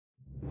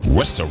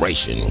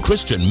Restoration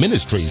Christian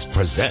Ministries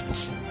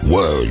presents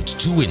Words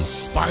to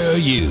Inspire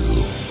You.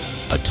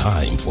 A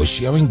time for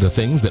sharing the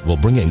things that will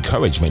bring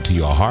encouragement to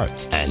your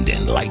hearts and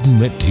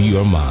enlightenment to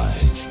your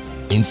minds.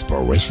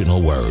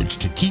 Inspirational words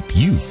to keep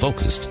you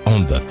focused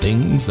on the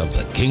things of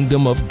the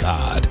kingdom of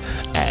God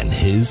and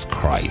His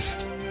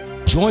Christ.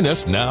 Join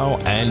us now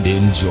and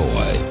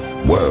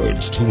enjoy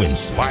Words to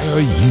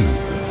Inspire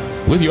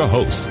You with your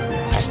host,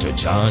 Pastor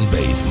John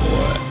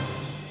Bazemore.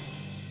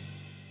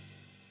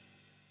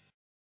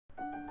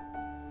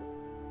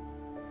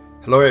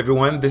 Hello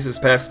everyone, this is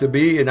Pastor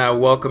B and I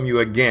welcome you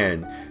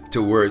again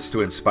to Words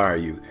to Inspire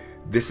You.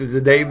 This is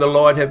the day the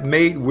Lord hath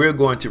made. We're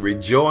going to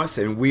rejoice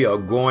and we are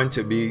going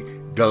to be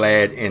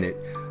glad in it.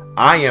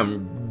 I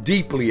am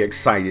deeply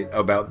excited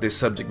about this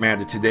subject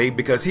matter today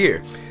because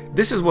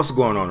this is what's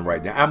going on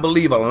right now. I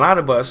believe a lot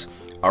of us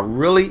are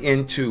really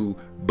into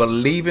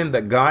believing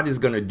that God is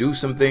going to do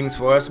some things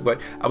for us.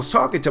 But I was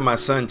talking to my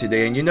son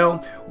today,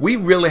 and we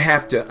really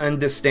have to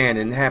understand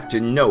and have to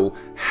know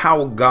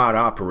how God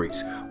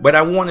operates. But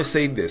I want to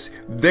say this: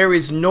 there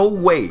is no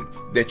way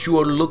that you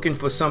are looking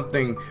for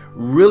something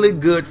really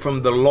good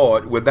from the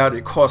Lord without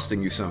it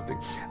costing you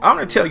something. I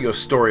want to tell you a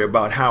story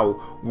about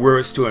how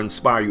Words to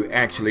Inspire You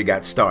actually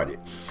got started.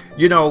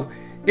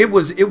 It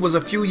was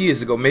a few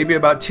years ago, maybe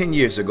about 10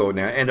 years ago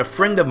now, and a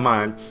friend of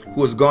mine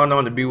who has gone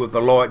on to be with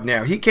the Lord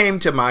now, he came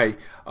to my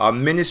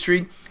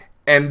ministry,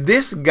 and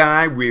this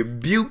guy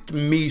rebuked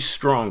me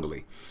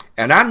strongly.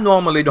 And I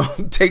normally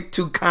don't take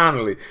too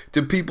kindly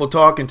to people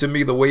talking to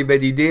me the way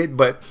that he did,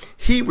 but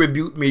he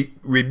rebuked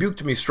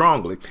me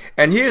strongly.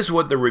 And here's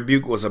what the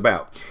rebuke was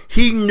about.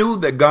 He knew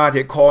that God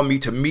had called me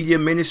to media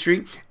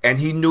ministry, and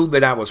he knew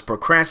that I was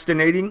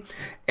procrastinating,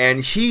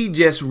 and he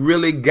just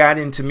really got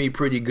into me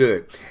pretty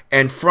good.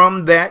 And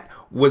from that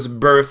was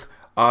birthed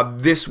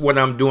this what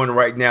I'm doing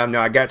right now.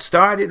 Now, I got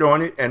started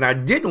on it, and I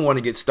didn't want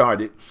to get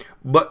started,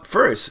 but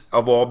first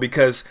of all,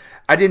 because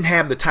I didn't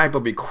have the type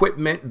of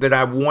equipment that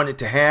I wanted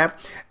to have,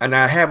 and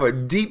I have a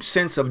deep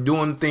sense of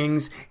doing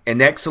things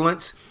in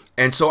excellence.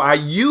 And so I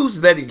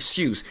use that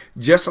excuse,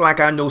 just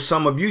like I know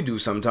some of you do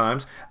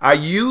sometimes. I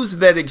use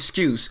that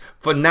excuse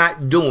for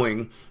not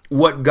doing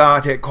what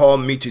God had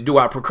called me to do.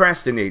 I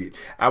procrastinated.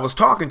 I was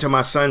talking to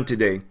my son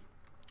today,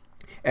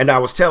 and I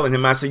was telling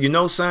him, I said,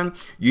 son,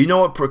 you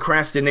know what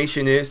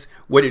procrastination is?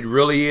 What it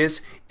really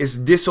is? It's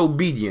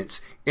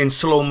disobedience in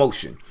slow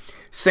motion.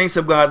 Saints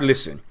of God,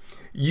 listen.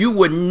 You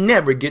would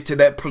never get to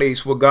that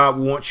place where God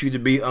wants you to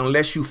be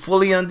unless you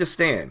fully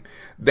understand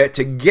that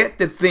to get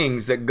the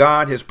things that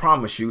God has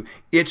promised you,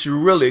 it's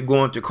really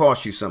going to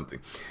cost you something.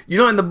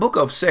 In the book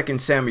of 2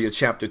 Samuel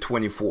chapter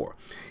 24,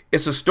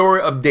 it's a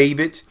story of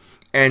David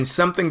and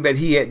something that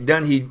he had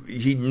done.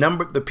 He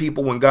numbered the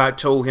people when God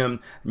told him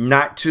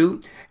not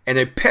to, and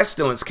a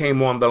pestilence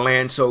came on the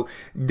land. So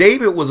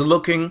David was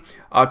looking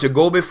to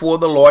go before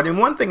the Lord. And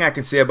one thing I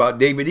can say about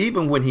David,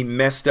 even when he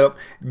messed up,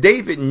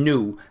 David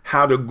knew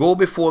how to go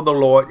before the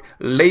Lord,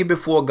 lay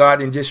before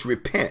God, and just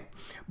repent.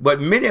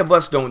 But many of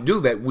us don't do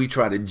that. We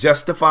try to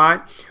justify,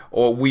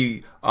 or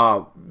we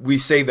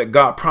say that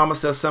God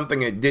promised us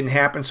something and it didn't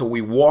happen, so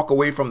we walk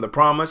away from the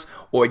promise,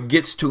 or it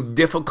gets too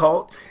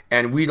difficult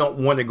and we don't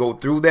want to go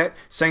through that.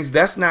 Saints,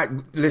 that's not,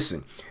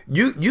 listen,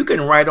 you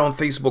can write on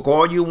Facebook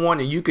all you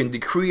want, and you can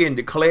decree and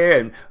declare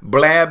and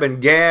blab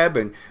and gab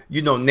and,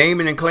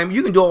 name it and claim.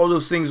 You can do all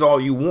those things all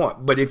you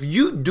want. But if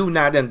you do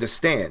not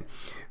understand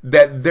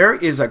that there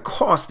is a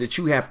cost that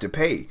you have to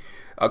pay,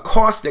 a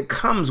cost that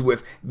comes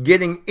with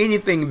getting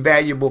anything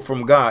valuable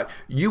from God,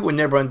 you will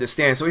never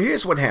understand. So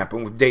here's what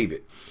happened with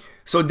David.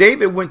 So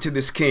David went to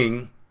this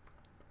king,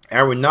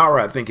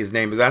 Aronara, I think his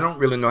name is. I don't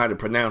really know how to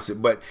pronounce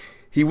it, but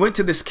he went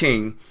to this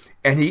king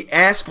and he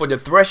asked for the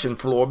threshing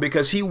floor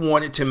because he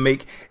wanted to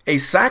make a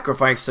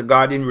sacrifice to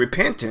God in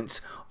repentance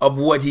of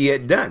what he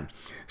had done.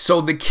 So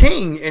the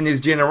king, in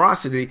his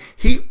generosity,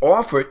 he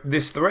offered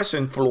this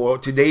threshing floor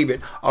to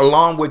David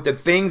along with the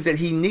things that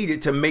he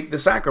needed to make the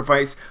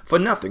sacrifice for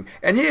nothing.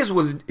 And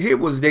here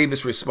was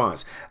David's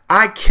response.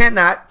 I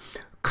cannot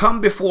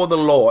come before the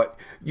Lord,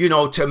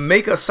 to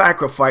make a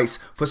sacrifice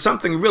for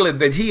something really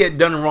that he had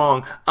done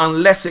wrong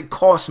unless it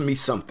cost me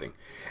something.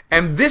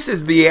 And this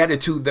is the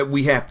attitude that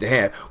we have to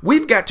have.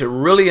 We've got to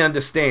really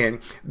understand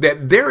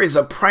that there is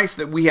a price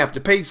that we have to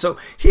pay. So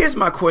here's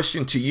my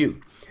question to you.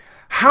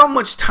 How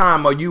much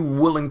time are you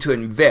willing to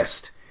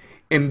invest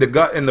in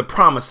the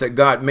promise that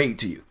God made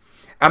to you?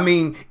 I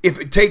mean, if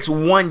it takes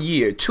 1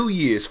 year, 2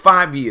 years,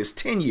 5 years,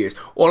 10 years,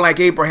 or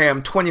like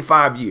Abraham,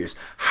 25 years,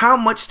 how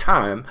much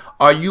time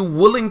are you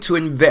willing to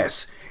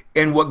invest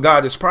in what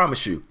God has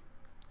promised you?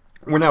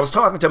 When I was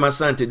talking to my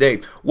son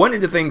today, one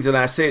of the things that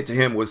I said to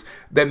him was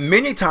that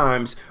many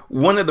times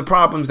one of the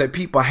problems that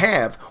people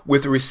have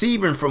with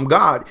receiving from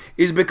God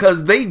is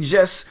because they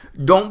just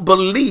don't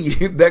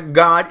believe that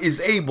God is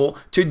able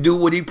to do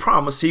what he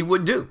promised he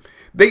would do.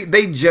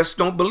 They just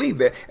don't believe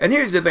that. And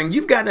here's the thing,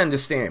 you've got to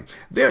understand,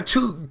 there are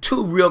two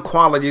real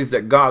qualities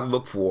that God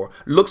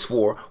looks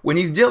for when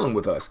he's dealing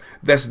with us.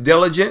 That's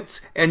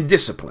diligence and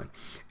discipline.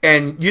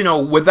 And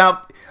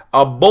without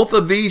both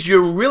of these,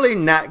 you're really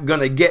not going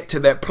to get to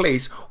that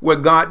place where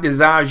God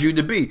desires you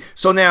to be.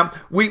 So now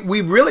we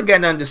really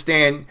got to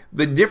understand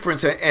the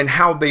difference and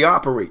how they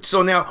operate.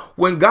 So now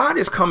when God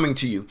is coming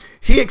to you,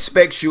 he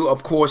expects you,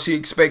 of course, he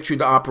expects you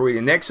to operate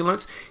in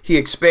excellence. He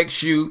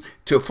expects you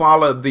to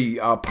follow the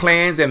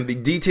plans and the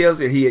details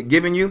that he had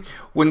given you.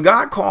 When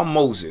God called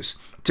Moses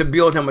to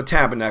build him a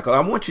tabernacle,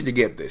 I want you to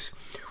get this.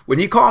 When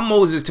he called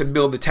Moses to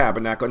build the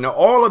tabernacle, now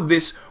all of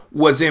this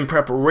was in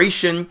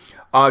preparation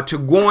to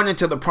going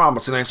into the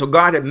promised land. So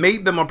God had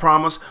made them a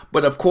promise,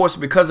 but of course,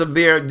 because of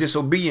their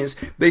disobedience,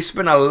 they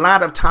spent a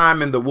lot of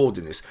time in the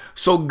wilderness.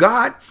 So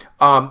God,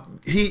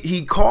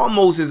 he called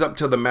Moses up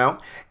to the mount,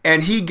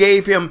 and he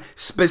gave him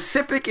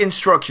specific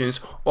instructions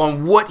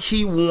on what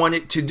he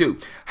wanted to do,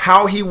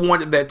 how he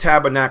wanted that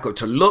tabernacle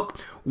to look,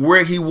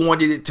 where he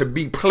wanted it to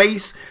be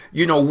placed,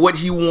 you know, what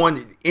he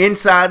wanted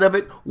inside of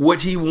it,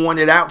 what he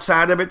wanted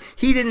outside of it.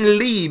 He didn't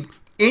leave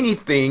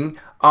anything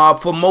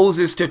for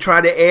Moses to try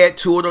to add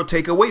to it or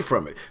take away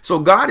from it. So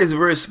God is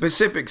very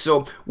specific.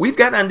 So we've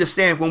got to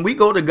understand, when we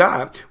go to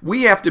God,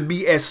 we have to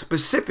be as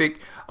specific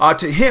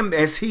to him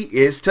as he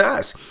is to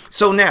us.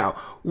 So now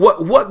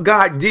what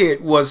God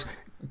did was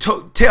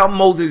to tell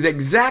Moses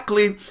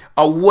exactly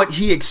what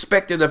he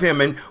expected of him.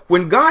 And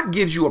when God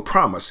gives you a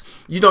promise,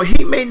 you know,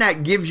 he may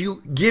not give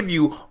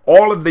you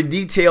all of the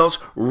details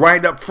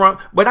right up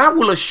front, but I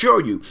will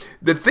assure you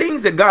the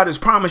things that God has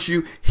promised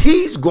you,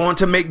 he's going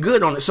to make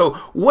good on it. So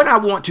what I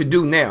want to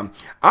do now,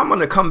 I'm going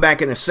to come back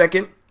in a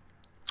second.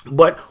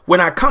 But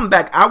when I come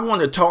back, I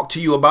want to talk to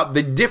you about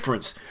the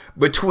difference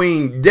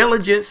between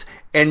diligence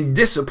and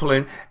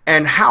discipline,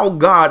 and how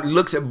God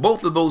looks at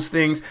both of those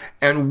things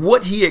and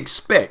what he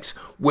expects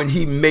when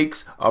he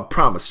makes a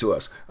promise to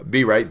us.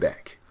 Be right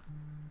back.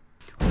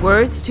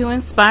 Words to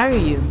Inspire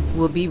You.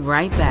 We'll be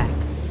right back.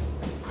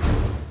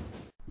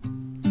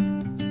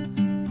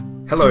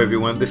 Hello,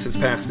 everyone. This is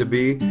Pastor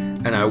B,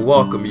 and I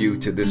welcome you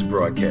to this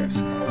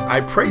broadcast.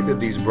 I pray that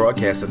these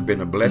broadcasts have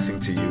been a blessing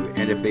to you,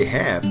 and if they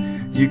have,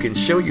 you can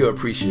show your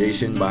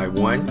appreciation by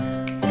 1,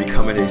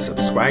 becoming a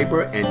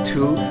subscriber, and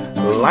 2,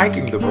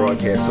 liking the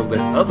broadcast so that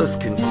others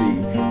can see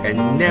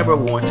and never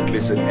want to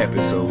miss an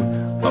episode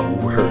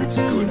of Words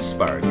to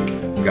Inspire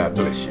You. God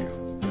bless you.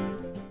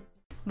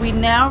 We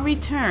now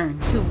return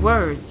to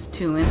Words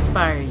to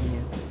Inspire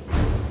You.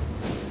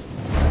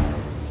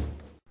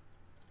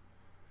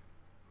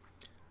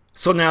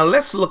 So now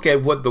let's look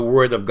at what the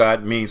Word of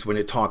God means when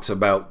it talks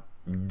about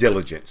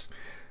diligence.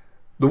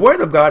 The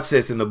Word of God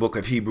says in the book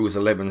of Hebrews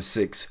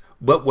 11:6,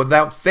 but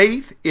without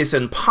faith it's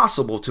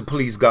impossible to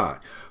please God.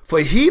 For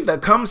he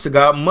that comes to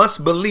God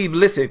must believe,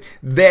 listen,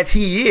 that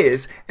he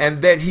is,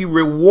 and that he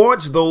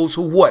rewards those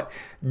who what?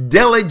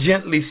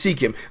 Diligently seek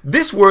him.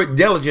 This word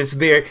diligence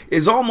there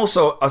is almost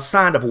a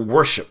sign of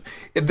worship.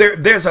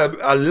 There's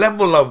a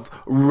level of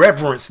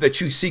reverence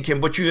that you seek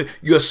him, but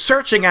you're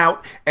searching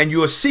out and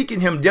you're seeking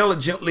him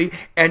diligently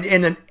and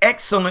in an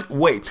excellent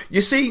way.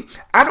 You see,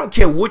 I don't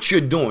care what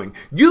you're doing.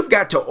 You've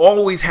got to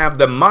always have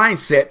the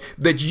mindset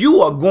that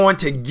you are going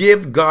to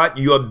give God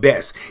your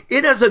best.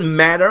 It doesn't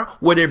matter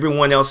what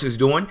everyone else is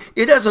doing.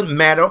 It doesn't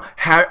matter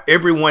how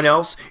everyone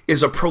else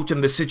is approaching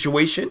the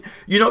situation.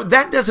 You know,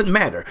 that doesn't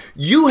matter.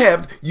 You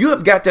have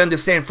got to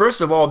understand,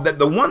 first of all, that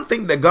the one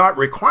thing that God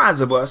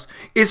requires of us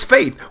is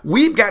faith.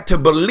 We've got to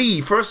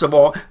believe, first of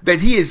all,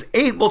 that he is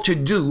able to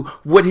do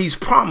what he's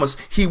promised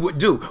he would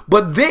do.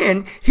 But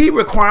then he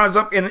requires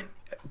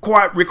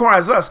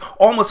us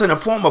almost in a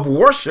form of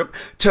worship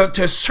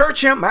to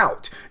search him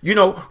out, you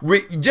know,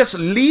 just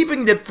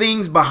leaving the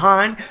things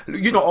behind,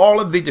 you know, all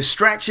of the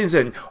distractions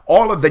and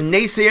all of the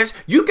naysayers.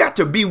 You got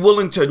to be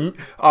willing to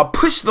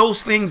push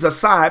those things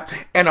aside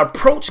and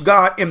approach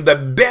God in the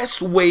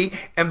best way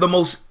and the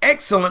most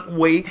excellent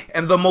way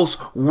and the most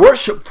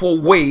worshipful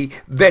way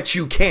that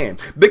you can.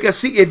 Because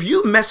see, if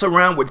you mess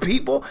around with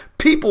people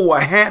will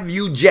have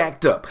you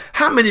jacked up.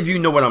 How many of you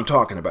know what I'm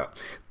talking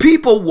about?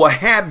 People will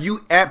have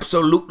you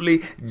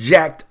absolutely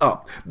jacked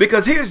up.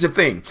 Because here's the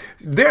thing.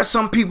 There are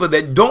some people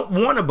that don't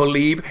want to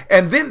believe,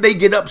 and then they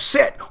get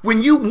upset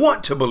when you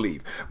want to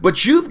believe.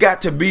 But you've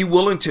got to be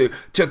willing to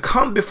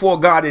come before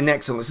God in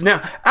excellence.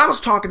 Now, I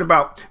was talking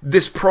about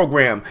this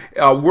program,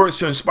 Words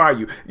to Inspire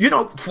You. You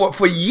know,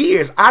 for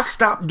years, I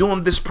stopped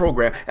doing this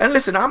program. And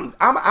listen,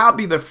 I'll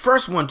be the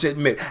first one to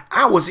admit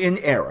I was in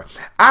error.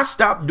 I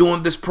stopped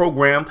doing this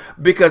program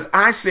because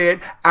I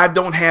said I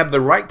don't have the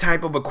right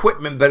type of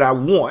equipment that I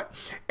want.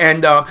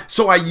 And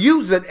so I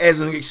use it as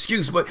an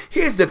excuse. But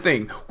here's the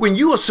thing. When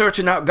you are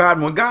searching out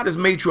God, when God has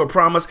made you a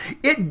promise,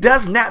 it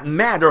does not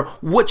matter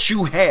what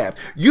you have.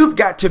 You've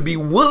got to be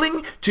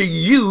willing to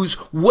use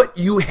what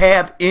you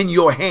have in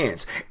your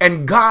hands,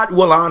 and God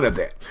will honor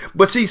that.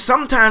 But see,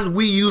 sometimes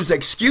we use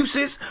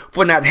excuses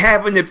for not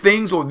having the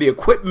things or the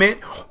equipment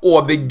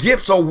or the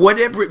gifts or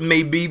whatever it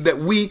may be that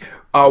we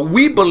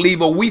we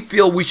believe or we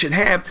feel we should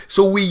have.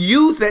 So we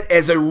use that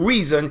as a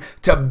reason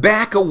to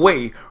back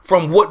away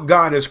from what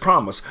God has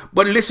promised.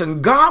 But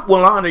listen, God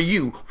will honor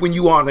you when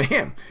you honor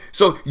him.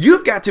 So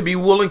you've got to be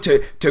willing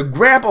to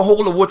grab a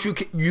hold of what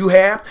you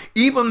have,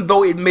 even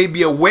though it may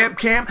be a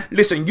webcam.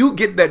 Listen, you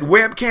get that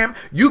webcam,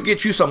 you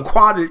get you some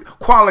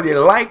quality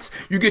lights,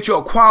 you get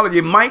your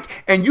quality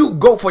mic, and you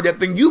go for that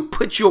thing. You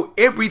put your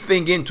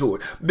everything into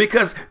it,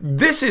 because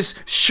this is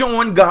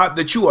showing God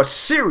that you are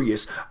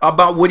serious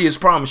about what he has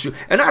promised you.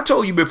 And I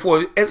told you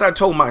before, as I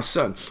told my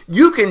son,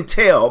 you can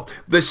tell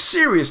the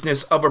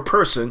seriousness of a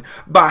person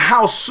by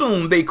how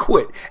soon they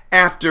quit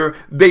after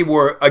they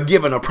were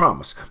given a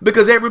promise,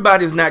 because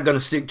everybody's not going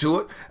to stick to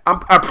it.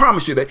 I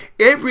promise you that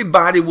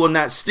everybody will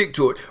not stick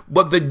to it,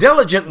 but the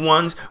diligent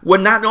ones will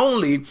not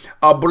only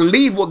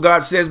believe what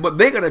God says, but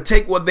they're going to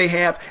take what they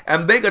have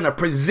and they're going to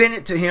present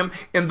it to him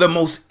in the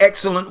most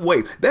excellent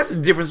way. That's the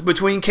difference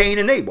between Cain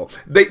and Abel.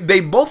 They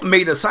both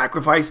made a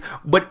sacrifice,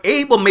 but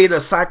Abel made a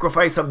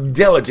sacrifice of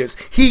diligence.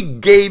 He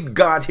gave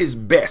God his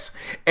best,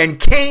 and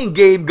Cain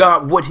gave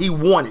God what he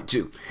wanted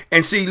to.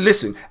 And see,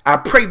 listen, I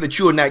pray that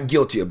you are not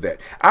guilty of that.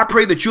 I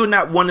pray that you're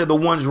not one of the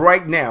ones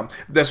right now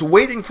that's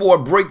waiting for a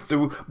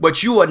breakthrough,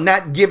 but you are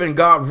not giving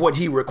God what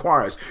he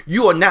requires.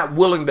 You are not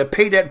willing to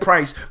pay that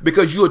price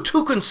because you are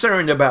too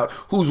concerned about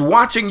who's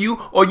watching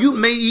you, or you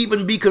may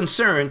even be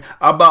concerned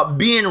about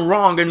being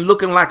wrong and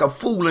looking like a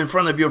fool in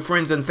front of your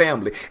friends and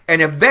family.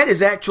 And if that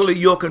is actually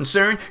your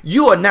concern,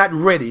 you are not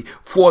ready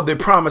for the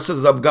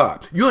promises of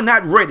God. You're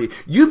not ready.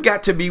 You've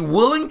got to be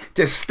willing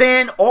to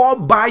stand all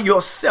by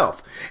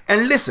yourself.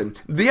 And listen,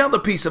 the other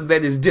piece of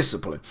that is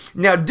discipline.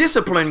 Now,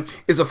 discipline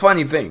is a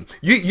funny thing.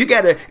 You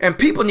got to, and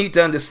people need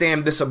to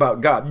understand this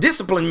about God.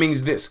 Discipline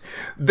means this: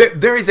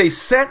 there is a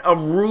set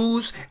of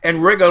rules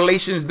and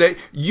regulations that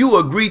you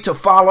agree to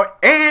follow,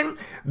 and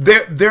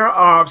there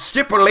are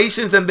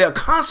stipulations and there are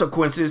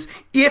consequences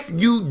if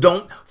you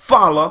don't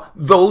follow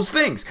those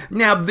things.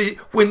 Now,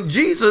 when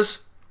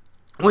Jesus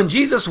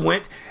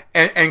went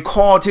and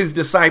called his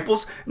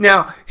disciples,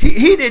 now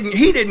he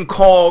didn't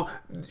call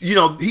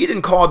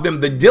them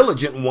the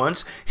diligent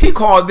ones. He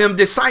called them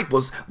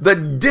disciples, the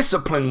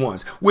disciplined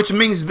ones, which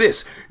means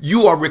this: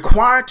 you are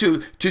required to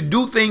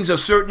do things a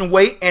certain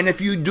way, and if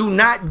you do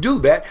not do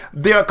that,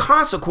 there are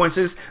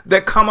consequences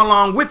that come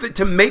along with it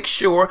to make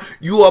sure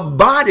you are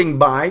abiding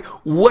by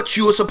what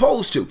you are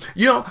supposed to.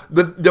 You know,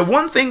 the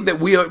one thing that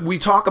we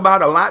talk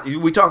about a lot,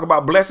 we talk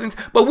about blessings,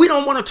 but we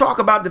don't want to talk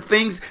about the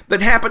things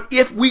that happen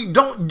if we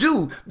don't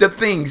do the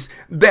things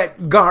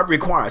that God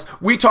requires.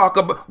 We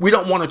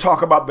don't want to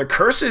talk about the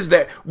curses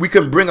that we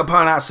can bring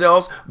upon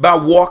ourselves by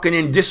walking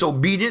in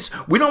disobedience.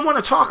 We don't want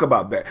to talk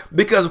about that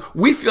because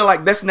we feel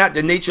like that's not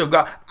the nature of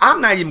God. I'm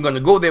not even going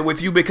to go there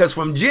with you, because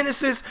from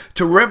Genesis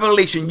to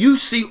Revelation, you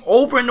see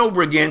over and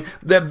over again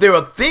that there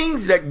are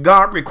things that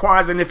God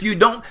requires, and if you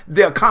don't,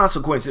 there are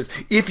consequences.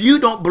 If you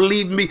don't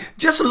believe me,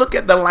 just look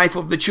at the life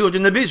of the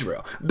children of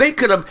Israel.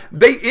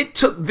 It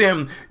took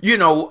them,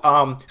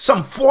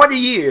 some 40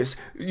 years,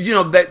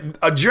 that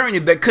a journey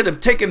that could have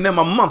taken them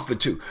a month or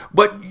two.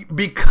 But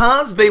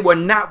because they were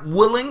not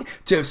willing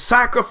to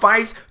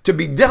sacrifice, to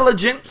be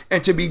diligent,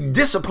 and to be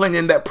disciplined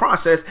in that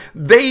process,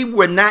 they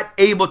were not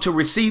able to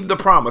receive the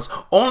promise.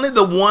 Only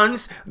the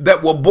ones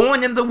that were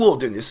born in the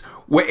wilderness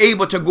were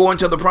able to go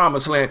into the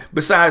promised land,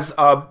 besides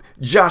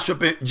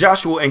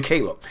Joshua and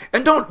Caleb.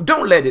 And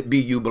don't let it be,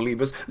 you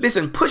believers.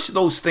 Listen, push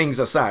those things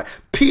aside.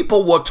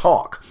 People will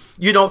talk.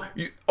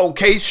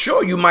 Okay,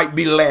 sure, you might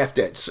be laughed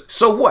at.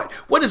 So what?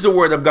 What does the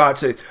word of God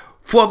say?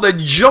 For the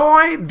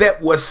joy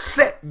that was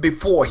set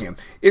before him.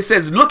 It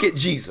says, look at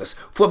Jesus.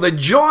 For the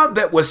joy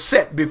that was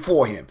set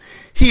before him,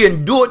 he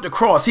endured the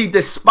cross. He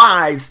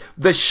despised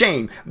the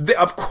shame.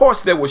 Of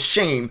course, there was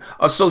shame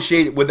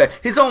associated with that.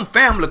 His own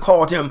family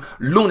called him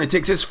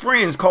lunatics. His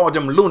friends called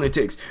him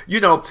lunatics.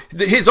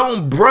 His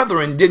own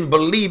brethren didn't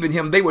believe in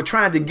him. They were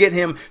trying to get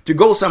him to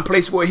go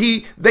someplace where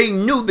they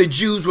knew the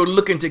Jews were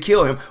looking to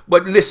kill him.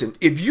 But listen,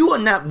 if you are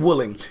not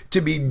willing to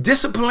be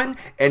disciplined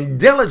and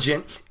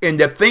diligent in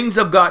the things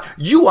of God,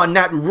 you are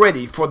not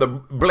ready for the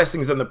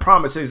blessings and the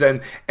promises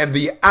and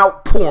the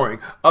outpouring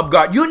of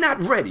God. You're not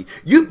ready.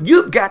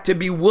 You've got to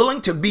be willing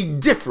to be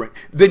different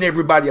than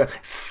everybody else.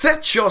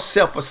 Set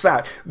yourself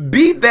aside.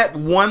 Be that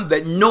one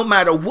that no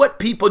matter what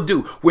people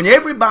do, when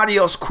everybody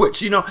else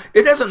quits, it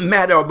doesn't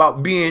matter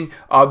about being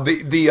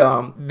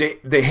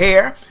the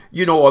hare,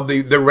 or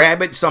the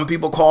rabbit, some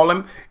people call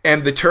him,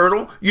 and the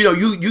turtle.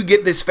 You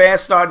get this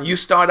fast start and you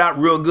start out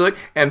real good,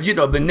 and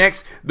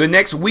the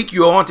next week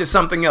you're on to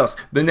something else.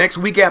 The next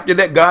week after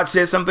that, God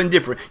says something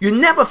different. You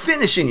never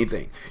finish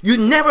anything.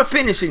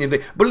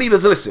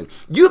 Believers, listen,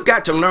 you've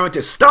got to learn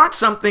to start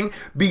something,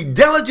 be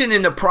diligent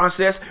in the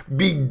process,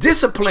 be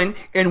disciplined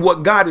in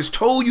what God has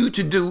told you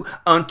to do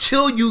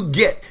until you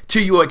get to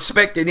your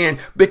expected end,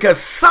 because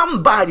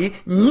somebody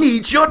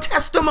needs your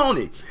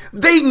testimony.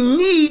 They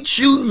need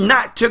you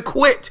not to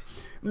quit.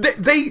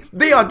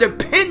 They are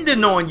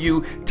dependent on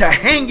you to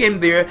hang in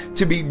there,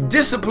 to be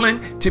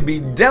disciplined, to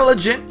be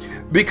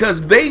diligent,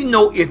 because they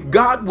know if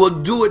God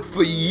will do it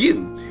for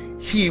you,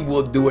 He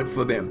will do it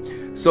for them.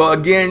 So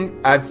again,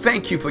 I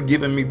thank you for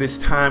giving me this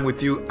time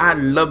with you. I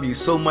love you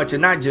so much,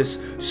 and I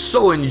just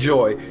so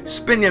enjoy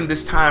spending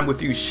this time with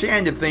you,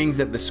 sharing the things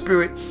that the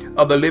Spirit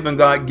of the living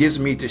God gives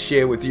me to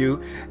share with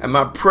you. And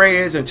my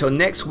prayers until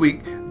next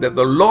week, that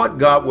the Lord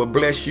God will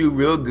bless you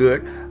real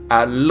good.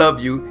 I love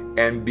you,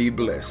 and be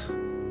blessed.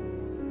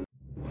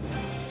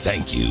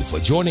 Thank you for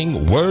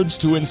joining Words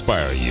to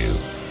Inspire You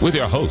with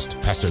your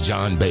host, Pastor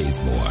John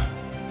Bazemore.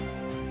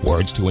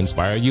 Words to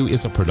Inspire You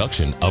is a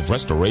production of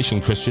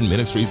Restoration Christian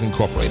Ministries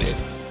Incorporated,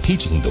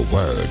 teaching the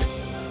Word,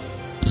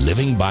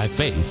 living by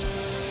faith,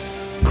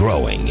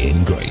 growing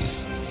in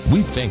grace.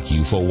 We thank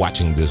you for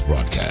watching this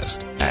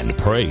broadcast and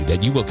pray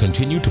that you will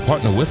continue to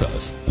partner with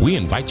us. We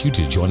invite you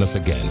to join us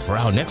again for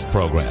our next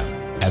program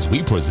as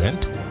we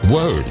present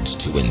Words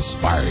to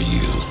Inspire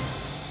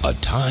You, a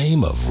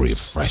time of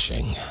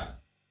refreshing.